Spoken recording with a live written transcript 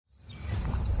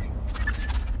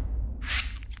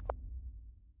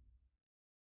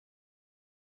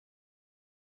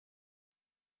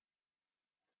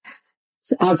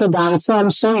as a dancer,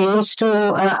 I'm so used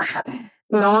to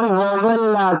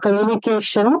non-verbal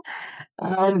communication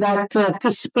that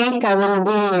to speak, I will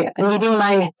be needing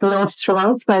my notes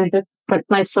throughout, so I'll put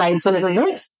my slides a little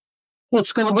bit.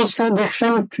 It's going to be so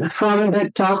different from the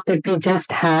talk that we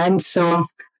just had. So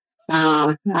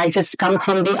I just come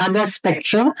from the other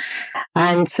spectrum,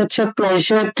 and such a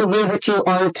pleasure to be with you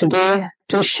all today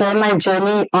to share my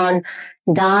journey on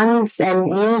dance and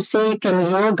music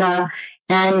and yoga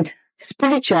and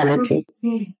spirituality.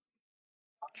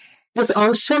 There's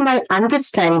also my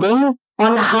understanding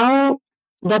on how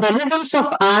the relevance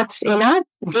of arts in our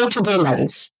day-to-day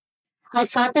lives. I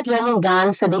started learning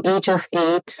dance at the age of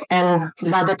 8, and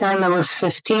by the time I was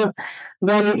 15,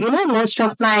 when, most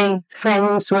of my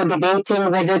friends were debating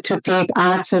whether to take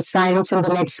arts or science in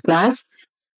the next class,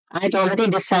 I'd already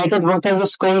decided what I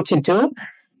was going to do,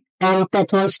 and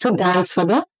that was to dance for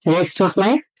the rest of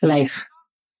my life.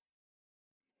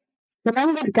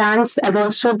 Along with dance, I've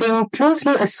also been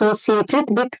closely associated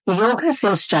with yoga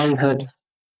since childhood.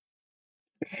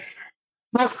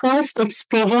 My first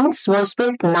experience was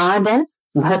with Nad and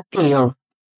Bhakti Yoga,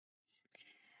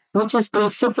 which is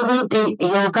basically the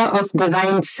yoga of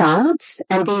divine sounds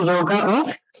and the yoga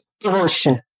of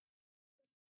devotion.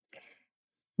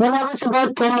 When I was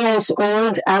about 10 years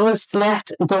old, I was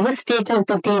left devastated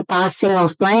with the passing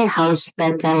of my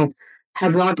housepet and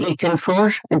had not eaten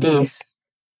for days.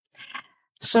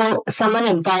 So someone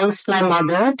advised my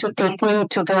mother to take me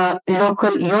to the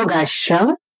local yoga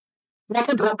ashram that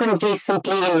had opened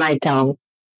recently in my town.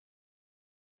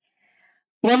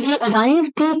 When we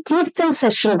arrived, the Kirtan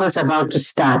session was about to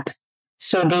start.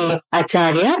 So the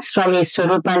Acharya, Swami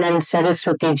Swarupanand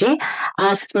Saraswati ji,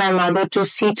 asked my mother to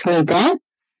seat me there,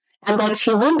 and that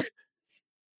he would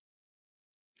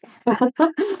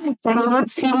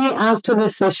see me after the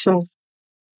session.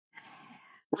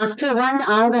 After 1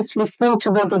 hour of listening to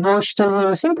the devotional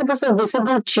music, there was a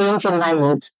visible change in my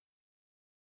mood.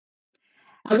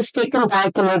 I was taken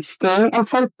back the next day and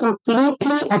felt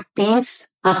completely at peace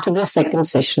after the second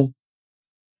session.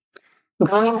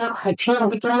 Growing up, Hati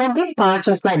became a big part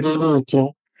of my daily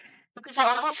routine because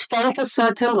I always felt a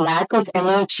certain lack of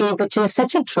energy, which is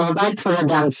such a drawback for a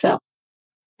dancer.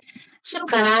 So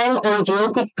pranayama or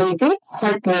yogic breathing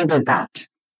helped me with that.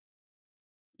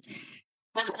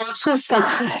 I also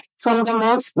suffered from the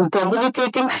most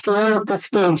debilitating fear of the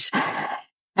stage.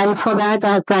 And for that,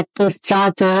 I practiced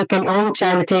Chatak and Om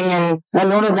chanting, and a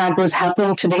lot of that was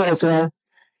happening today as well.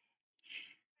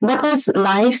 But as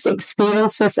life's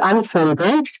experiences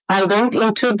unfolded, I went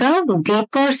into the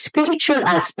deeper spiritual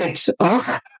aspects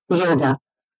of yoga.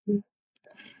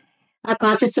 I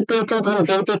participated in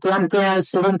Vedic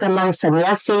yajnas, lived among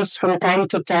sannyasis from time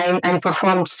to time, and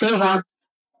performed seva,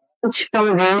 which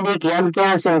from Vedic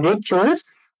yajnas and rituals.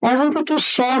 I wanted to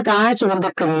share that with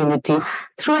the community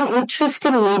through an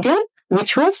interesting medium,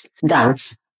 which was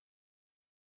dance.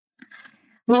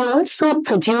 We also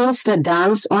produced a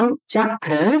dance on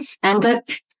chakras and the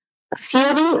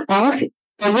theory of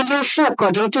evolution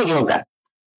according to yoga.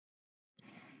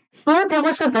 Here there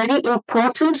was a very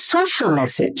important social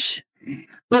message.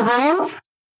 Evolve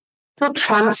to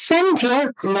transcend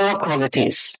your lower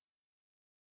qualities.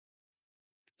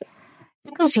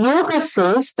 Because yoga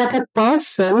says that a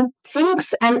person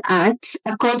thinks and acts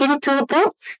according to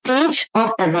the stage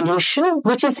of evolution,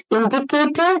 which is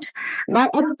indicated by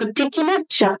a particular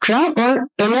chakra or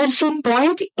energy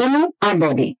point in our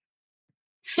body.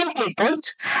 Simply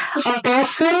put, a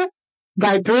person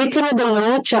vibrating in the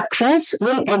lower chakras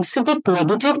will exhibit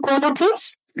negative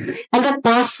qualities, and a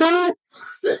person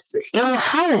in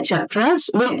higher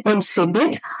chakras will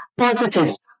exhibit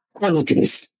positive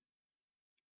qualities.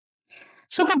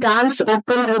 So the dance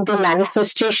opened with the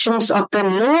manifestations of the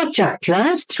lower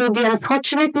chakras through the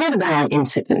unfortunate Nirbhaya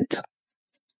incident.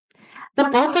 The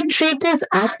perpetrators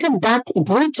acted that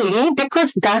brutally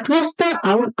because that was the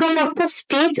outcome of the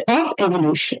state of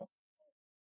evolution.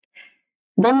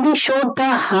 Then they showed the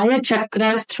higher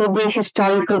chakras through the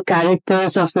historical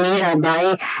characters of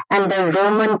Mirabai and the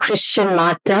Roman Christian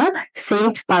martyr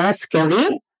Saint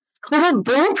Paraskevi, who were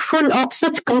both full of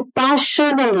such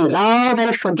compassion and love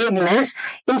and forgiveness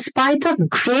in spite of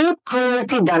great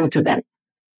cruelty done to them.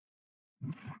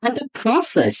 And the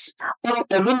process of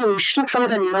evolution from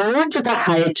the lower to the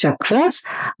higher chakras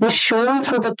was shown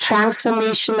through the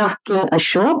transformation of King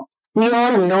Ashok. We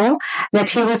all know that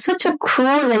he was such a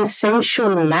cruel and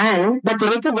sensual man, but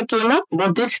later became a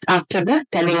Buddhist after the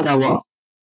Kalinga War.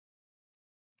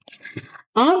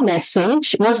 Our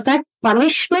message was that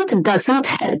punishment doesn't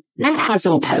help and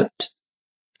hasn't helped.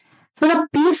 For a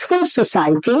peaceful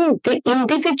society, the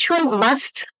individual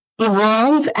must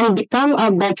evolve, and become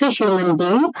a better human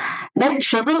being than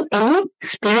treading any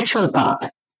spiritual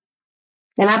path.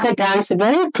 Another dance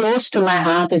very close to my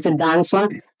heart is a dance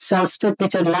on Sanskrit,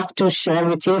 which I'd love to share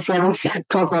with you if you haven't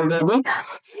talked already.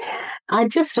 I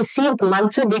just received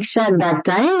mantra diksha at that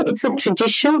time. It's a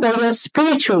tradition where your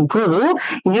spiritual guru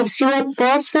gives you a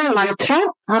personal mantra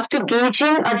after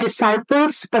gauging a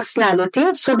disciple's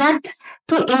personality so that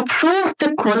to improve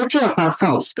the quality of our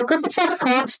thoughts, because it's our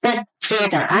thoughts that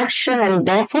create our action and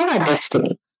therefore our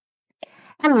destiny.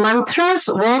 And mantras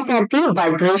work at the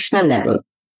vibrational level.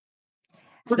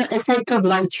 The effect of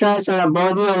mantras on our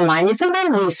body and mind is a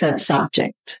well-researched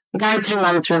subject. Gayatri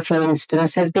mantra, for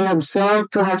instance, has been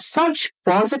observed to have such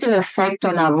positive effect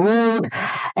on our mood,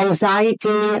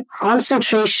 anxiety,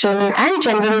 concentration, and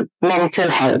general mental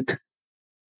health.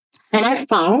 And I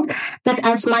found that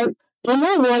as my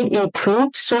inner world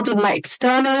improved, so did my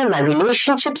external, my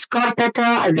relationships got better,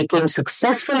 I became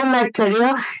successful in my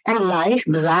career, and life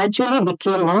gradually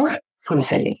became more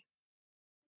fulfilling.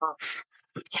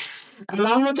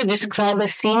 Allow me to describe a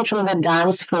scene from the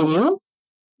dance for you.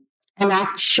 An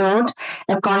act showed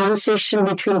a conversation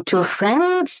between two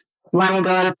friends. One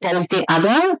girl tells the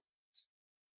other,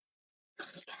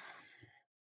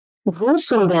 Bhu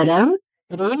Sundaram,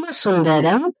 Reela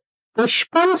Sundaram,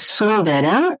 Pushpam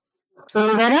Sundaram,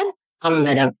 Sundaram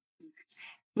Ambaram.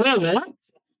 Meaning,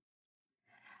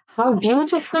 how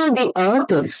beautiful the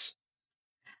earth is,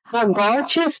 how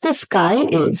gorgeous the sky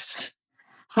is,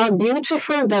 how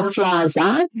beautiful the flowers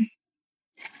are,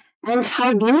 and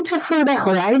how beautiful the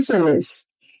horizon is.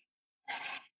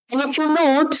 And if you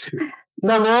note,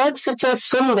 the words such as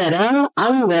Sundaram,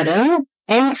 Ambaram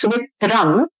ends with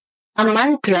Ram, a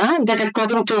mantra that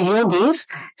according to yogis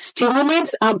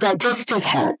stimulates our digestive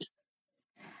health.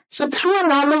 So through a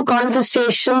normal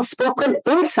conversation spoken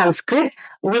in Sanskrit,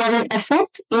 we are in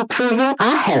effect improving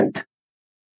our health.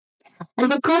 And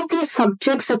because these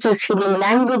subjects such as healing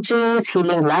languages,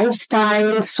 healing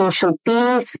lifestyle, social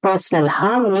peace, personal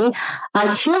harmony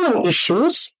are human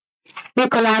issues, we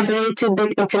collaborated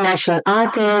with international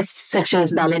artists such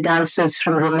as ballet dancers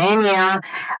from Romania,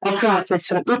 opera artists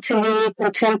from Italy,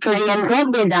 contemporary and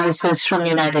Broadway dancers from the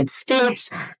United States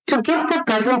to give the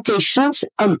presentations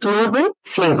a global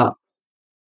flavor.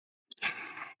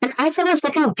 And as I was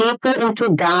getting deeper into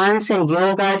dance and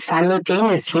yoga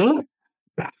simultaneously,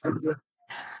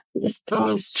 this thing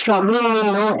is troubling me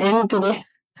no end today.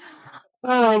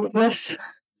 Oh my goodness.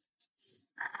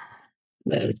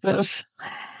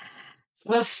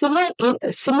 The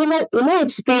similar inner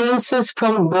experiences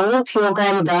from both yoga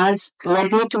and dance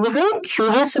led me to be very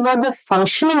curious about the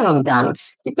functioning of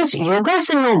dance, because yoga is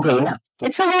a no-brainer.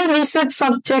 It's a well-researched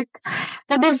subject,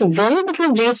 but there's very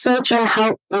little research on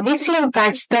how Odissi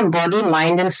impacts the body,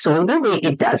 mind, and soul the way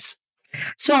it does.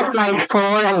 So I applied for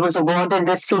and was awarded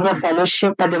the senior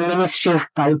fellowship at the Ministry of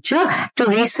Culture to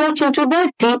research into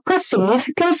the deeper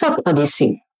significance of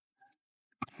Odissi.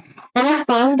 And I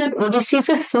found that Odissi is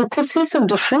a synthesis of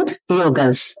different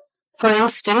yogas. For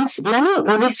instance, many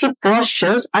Odissi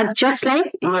postures are just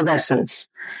like yogasanas.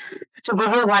 To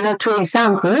give you one or two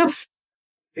examples,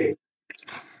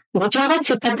 Vijaya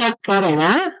Chittaka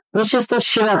Karana, which is the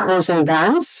Shiva pose in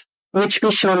dance, which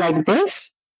we show like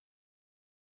this.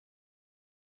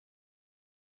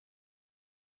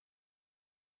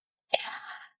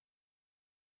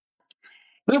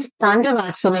 Is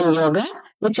Tandavasana in yoga,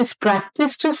 which is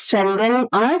practiced to strengthen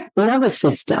our nervous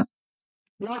system.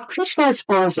 Lord Krishna's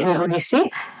pose in Odissi,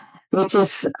 which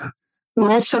is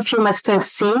most of you must have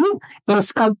seen in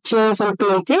sculptures and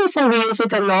paintings, and we use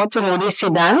it a lot in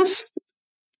Odissi dance.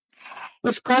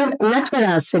 It's called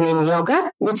Natvarasana in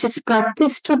yoga, which is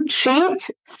practiced to treat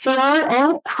fear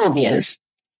and phobias.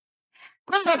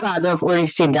 Kundabada of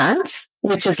Odissi dance,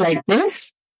 which is like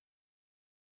this,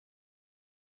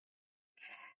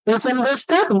 resembles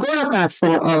the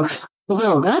Gorakasana of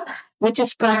yoga, which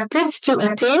is practiced to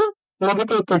attain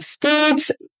meditative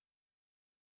states,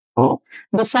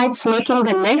 besides making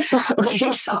the legs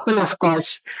very supple, of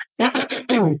course. Not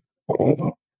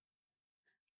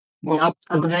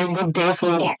a very good day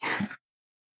for me.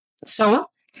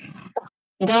 So,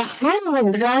 the hand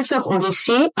mudras of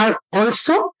Odissi are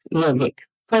also yogic.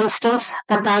 For instance,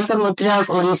 Pataka mudra of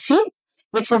Odissi,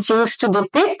 which is used to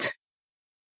depict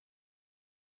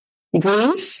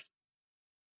greens,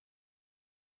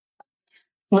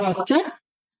 water,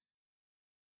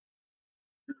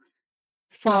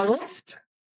 forest,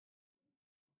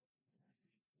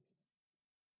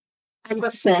 and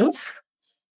the self,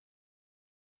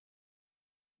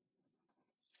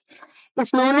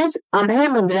 is known as Abhay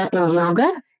Mudra in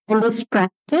yoga and is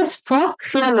practiced for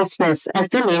fearlessness, as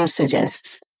the name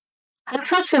suggests. And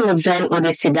such a modern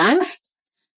Odissi dance,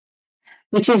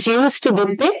 which is used to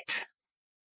depict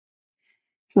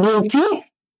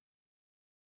beauty,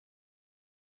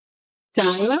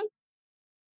 time,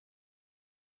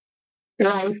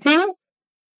 writing,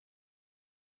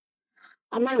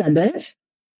 among others,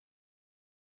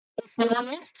 is known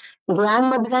as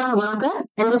Grandmother Yoga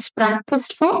and is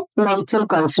practiced for mental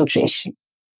concentration.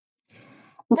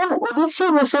 Then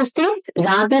Odissi uses the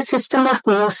Raga system of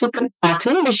musical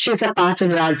pattern, which is a part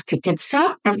of Rag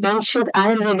Chikitsa, an ancient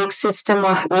Ayurvedic system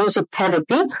of music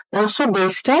therapy, also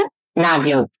based on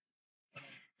Nadya.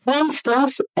 For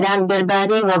instance, Rag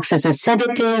Darbari works as a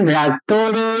sedative, Rag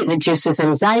Tori reduces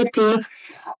anxiety,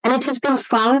 and it has been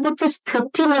found that just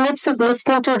 30 minutes of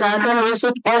listening to Raga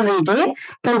music every day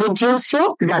can reduce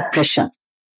your blood pressure.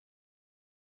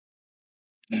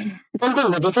 Then the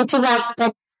meditative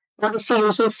aspect, Odissi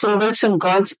uses symbols of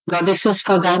gods, goddesses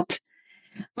for that.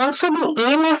 Also, the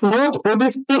aim of both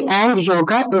Odissi and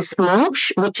yoga is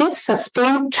moksha, which is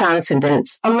sustained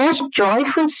transcendence, a most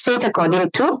joyful state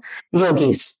according to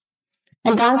yogis.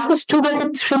 And dancers too get a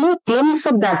thrilling glimpse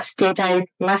of that state, I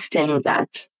must tell you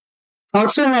that.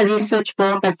 Also, in a research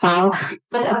work, I found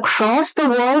that across the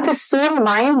world, the same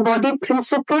mind-body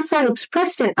principles are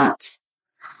expressed in arts.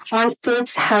 Trance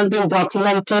states have been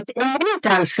documented in many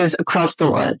dances across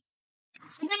the world.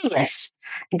 So then, yes,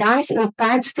 dance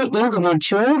impacts the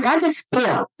individual, that is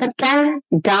clear. But can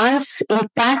dance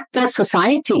impact the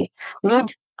society,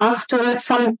 lead us towards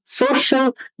some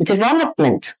social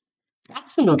development?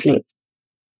 Absolutely.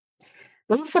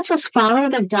 Research has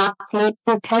found that dance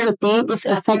therapy is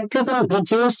effective in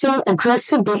reducing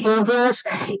aggressive behaviors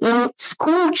in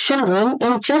school children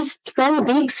in just 12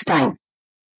 weeks' time.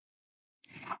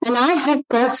 And I have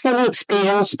personally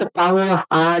experienced the power of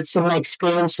arts in my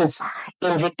experiences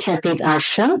in Vidyapit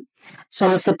Ashram. So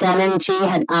Mr. Talanji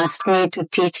had asked me to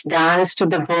teach dance to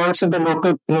the girls of the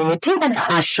local community that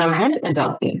the ashram had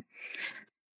adopted.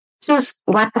 It was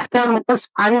one of the most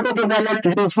underdeveloped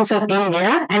regions of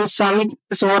India, and Swami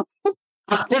was working to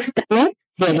uplift them in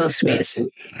various ways.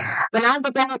 When I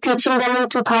began teaching them in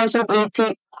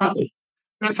 2018,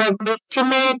 they were very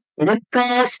timid,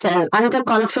 repressed, and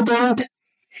underconfident.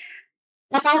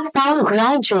 But I found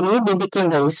gradually they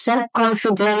became very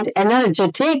self-confident,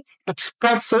 energetic,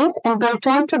 expressive, and went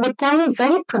on to become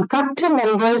very productive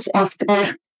members of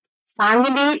their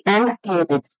family and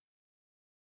community.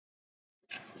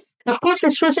 Of course,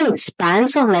 this was an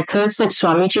expanse of methods that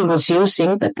Swamiji was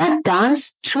using, but that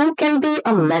dance too can be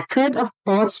a method of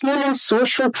personal and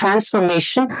social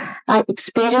transformation I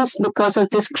experienced because of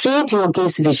this great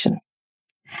yogi's vision.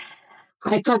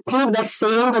 I conclude by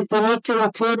saying that we need to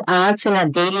include arts in our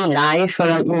daily life for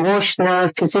our emotional,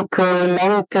 physical,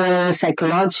 mental,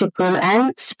 psychological,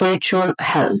 and spiritual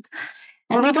health.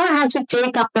 And we don't have to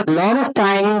take up a lot of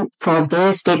time for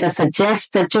this. Data suggests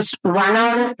that just 1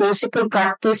 hour of musical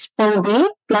practice per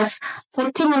week plus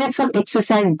 30 minutes of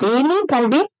exercise daily can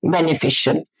be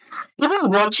beneficial. Even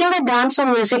watching a dance or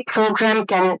music program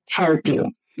can help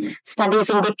you. Studies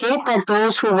indicate that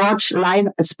those who watch live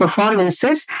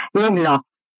performances live long.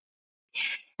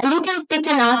 And you can pick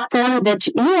an art form that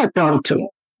you are drawn to.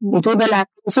 Do the Latin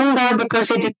Zumba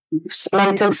because it improves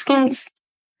mental skills.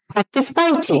 Practice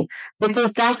Tai Chi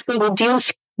because that will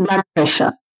reduce blood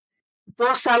pressure.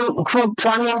 Do some group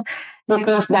running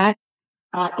because that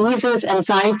eases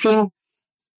anxiety.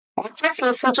 Or just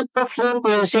listen to the flute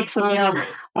music from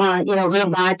your, way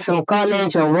back from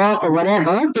college or work or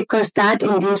whatever because that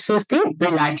induces the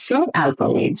relaxing alpha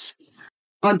waves.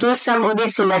 Or do some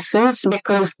Odissi lessons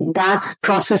because that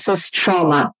processes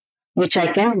trauma, which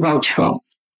I can vouch for.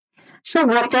 So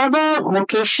whatever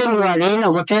vocation you are in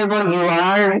or whatever you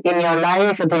are in your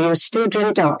life, whether you're a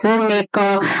student or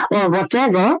homemaker or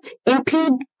whatever,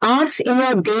 include arts in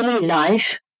your daily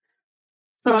life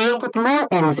to make it more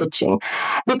enriching.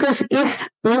 Because if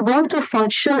we want to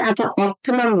function at an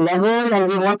optimum level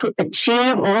and we want to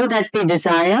achieve all that we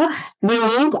desire, we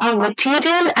need our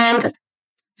material and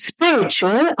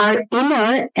spiritual, our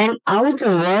inner and outer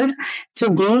world to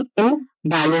be in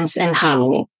balance and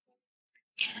harmony.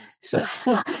 So,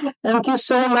 thank you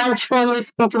so much for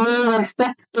listening to me with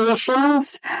such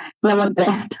patience.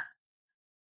 Namaste.